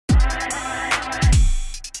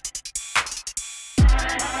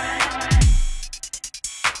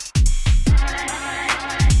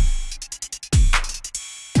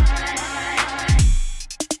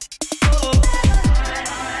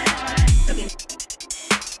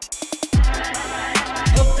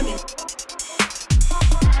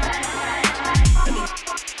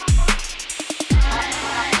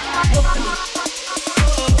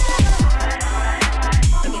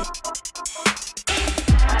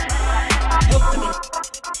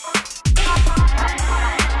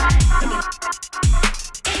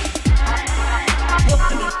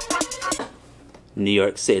New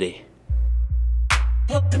York City.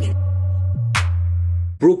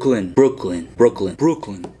 Brooklyn.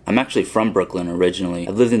 I'm actually from Brooklyn originally.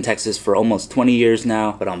 I've lived in Texas for almost 20 years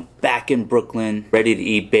now, but I'm back in Brooklyn, ready to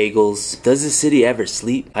eat bagels. Does the city ever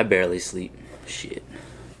sleep? I barely sleep. Shit.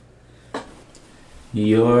 New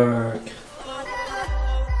York.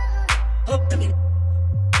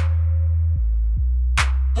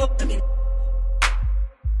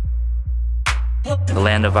 The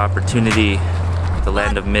land of opportunity, the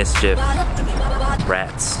land of mischief.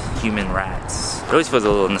 Rats, human rats. It always feels a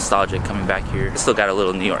little nostalgic coming back here. I still got a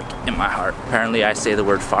little New York in my heart. Apparently I say the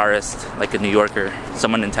word forest like a New Yorker.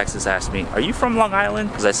 Someone in Texas asked me, are you from Long Island?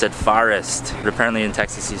 Because I said forest. But apparently in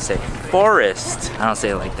Texas you say forest. I don't say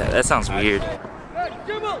it like that. That sounds weird.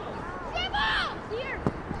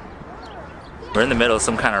 We're in the middle of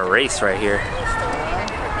some kind of race right here.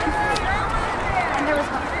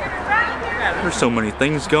 There's so many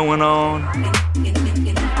things going on.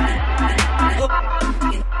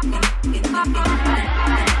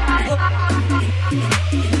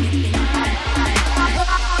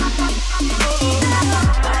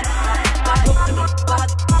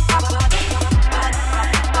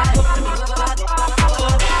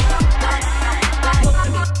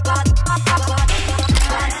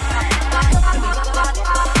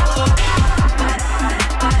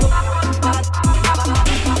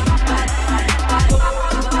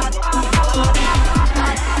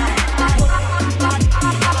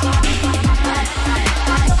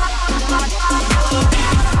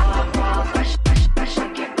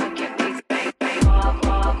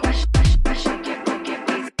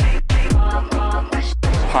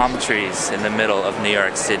 Palm trees in the middle of New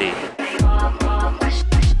York City.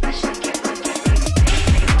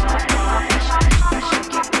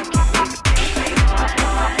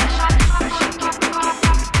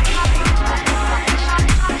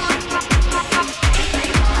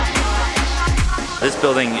 This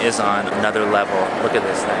building is on another level. Look at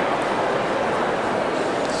this thing.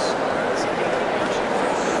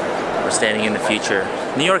 We're standing in the future.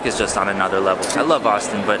 New York is just on another level. I love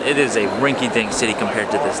Austin, but it is a rinky-dink city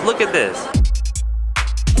compared to this. Look at this.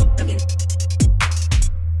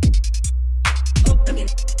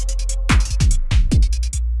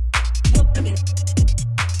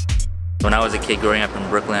 When I was a kid growing up in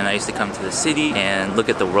Brooklyn, I used to come to the city and look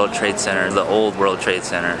at the World Trade Center, the old World Trade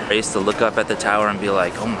Center. I used to look up at the tower and be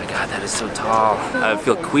like, oh my god, that is so tall. I would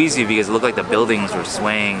feel queasy because it looked like the buildings were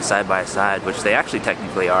swaying side by side, which they actually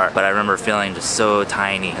technically are. But I remember feeling just so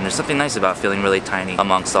tiny. And there's something nice about feeling really tiny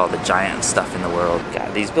amongst all the giant stuff in the world.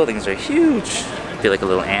 God, these buildings are huge. I feel like a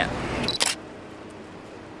little ant.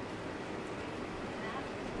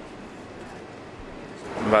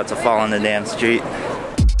 I'm about to fall on the damn street.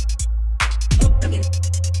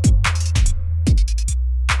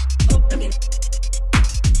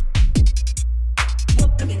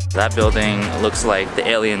 That building looks like the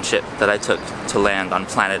alien ship that I took to land on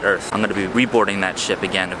planet Earth. I'm gonna be reboarding that ship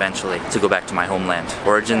again eventually to go back to my homeland.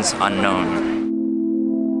 Origins unknown.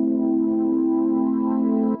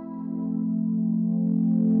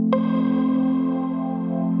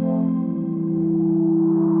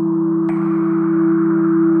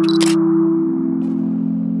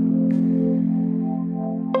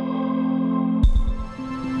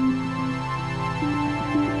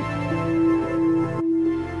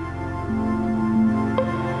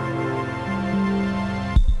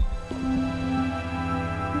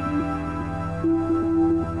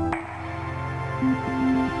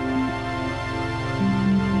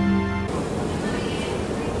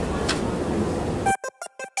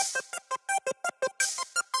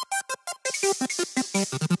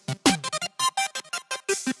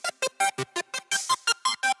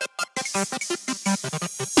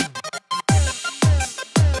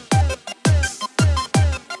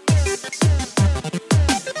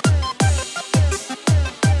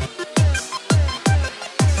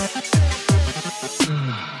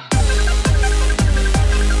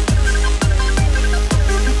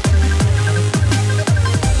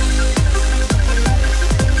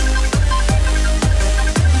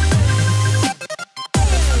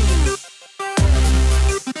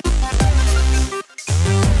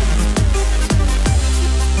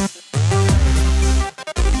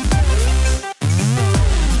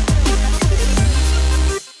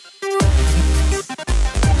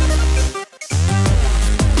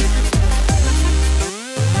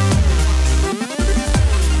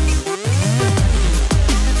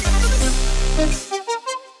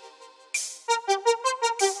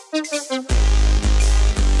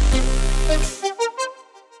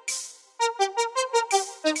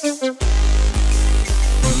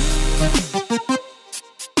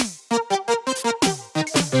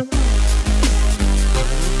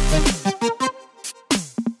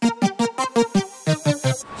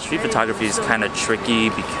 photography is kind of tricky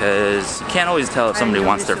because you can't always tell if somebody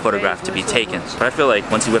wants their photograph to be taken. But I feel like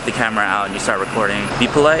once you whip the camera out and you start recording, be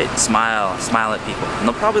polite, smile at people, and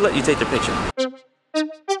they'll probably let you take their picture.